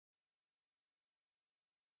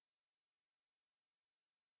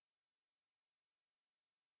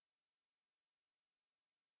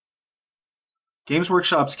Games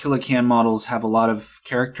Workshop's Killa Kanz models have a lot of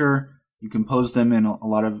character. You can pose them in a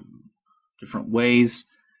lot of different ways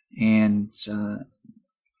and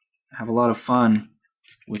have a lot of fun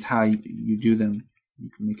with how you do them. You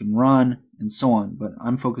can make them run and so on, but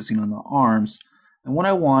I'm focusing on the arms. And what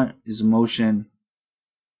I want is a motion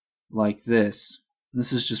like this.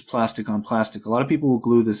 This is just plastic on plastic. A lot of people will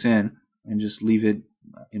glue this in and just leave it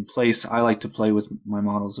in place. I like to play with my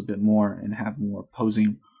models a bit more and have more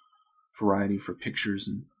posing variety for pictures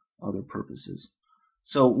and other purposes.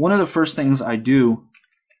 So one of the first things I do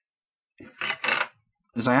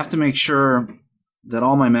is I have to make sure that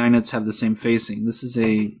all my magnets have the same facing. This is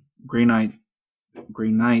a Grey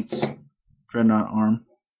Knight's Dreadnought arm.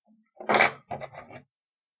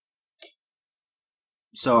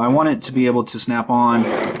 So I want it to be able to snap on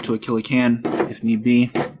to a Killa Kanz if need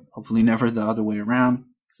be. Hopefully never the other way around,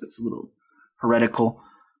 because it's a little heretical.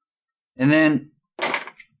 And then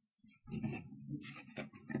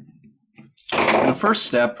the first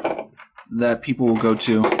step that people will go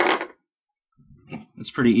to,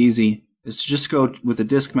 it's pretty easy, is to just go with a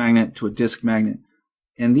disc magnet to a disc magnet.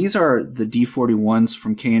 And these are the D41s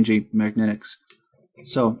from K&J Magnetics.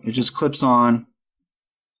 So it just clips on.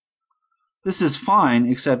 This is fine,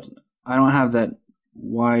 except I don't have that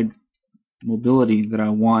wide mobility that I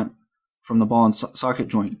want from the ball and socket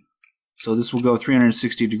joint. So this will go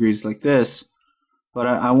 360 degrees like this, but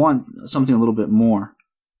I want something a little bit more.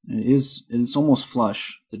 It's almost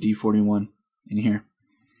flush, the D41 in here.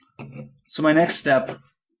 So my next step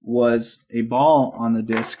was a ball on the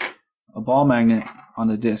disc, a ball magnet on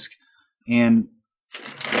the disc, and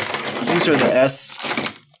these are the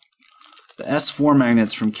S4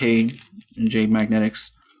 magnets from K&J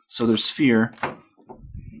Magnetics. So they're sphere.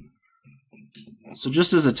 So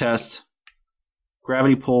just as a test,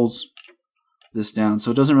 gravity pulls this down,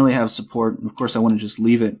 so it doesn't really have support. Of course, I want to just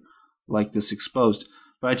leave it like this exposed.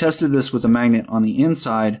 But I tested this with a magnet on the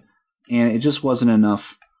inside, and it just wasn't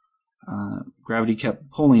enough. Gravity kept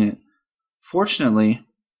pulling it. Fortunately,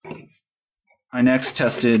 I next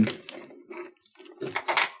tested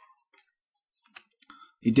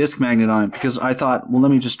a disc magnet on it, because I thought, well,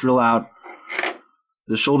 let me just drill out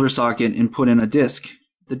the shoulder socket and put in a disc.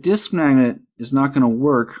 The disc magnet is not going to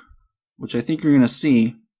work, which I think you're going to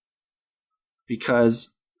see,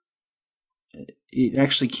 because it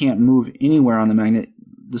actually can't move anywhere on the magnet.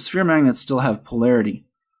 The sphere magnets still have polarity,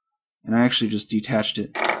 and I actually just detached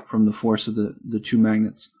it from the force of the two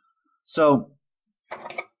magnets. So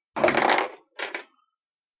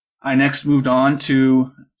I next moved on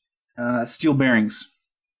to steel bearings.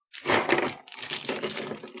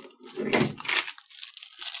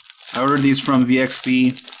 I ordered these from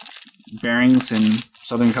VXB Bearings in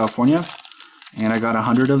Southern California, and I got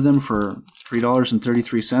 100 of them for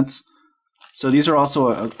 $3.33. So these are also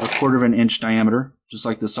a 1/4 of an inch diameter, just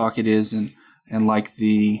like the socket is, and like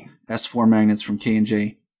the S4 magnets from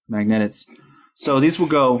K&J Magnetics. So these will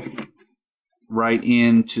go right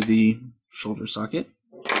into the shoulder socket.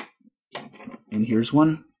 And here's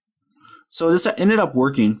one. So this ended up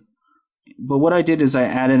working, but what I did is I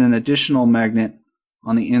added an additional magnet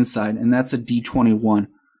on the inside, and that's a D21.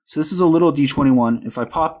 So this is a little D21. If I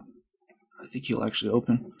pop, I think he'll actually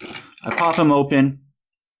open. I pop him open.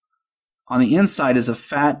 On the inside is a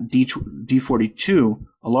fat D42,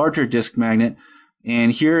 a larger disc magnet,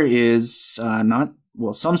 and here is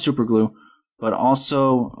some super glue, but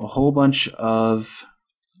also a whole bunch of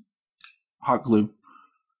hot glue,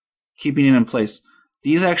 keeping it in place.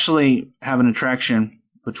 These actually have an attraction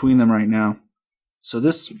between them right now, so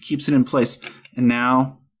this keeps it in place, and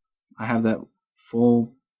now I have that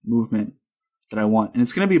full movement that I want, and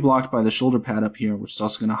it's going to be blocked by the shoulder pad up here, which is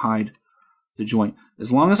also going to hide the joint.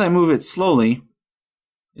 As long as I move it slowly,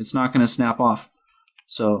 it's not going to snap off.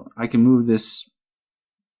 So I can move this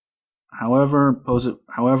pose it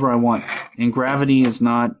however I want, and gravity is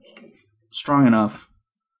not strong enough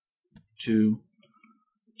to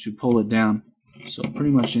pull it down. So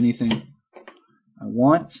pretty much anything I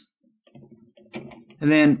want.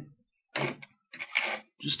 And then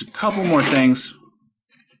just a couple more things.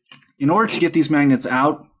 In order to get these magnets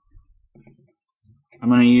out, I'm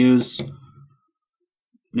going to use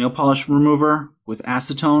nail polish remover with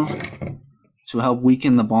acetone to help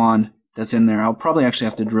weaken the bond that's in there. I'll probably actually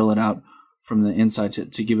have to drill it out from the inside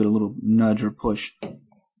to give it a little nudge or push.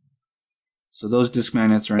 So those disc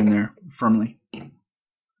magnets are in there firmly.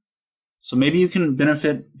 So maybe you can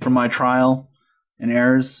benefit from my trial and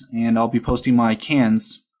errors, and I'll be posting my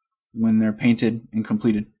cans when they're painted and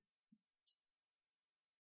completed.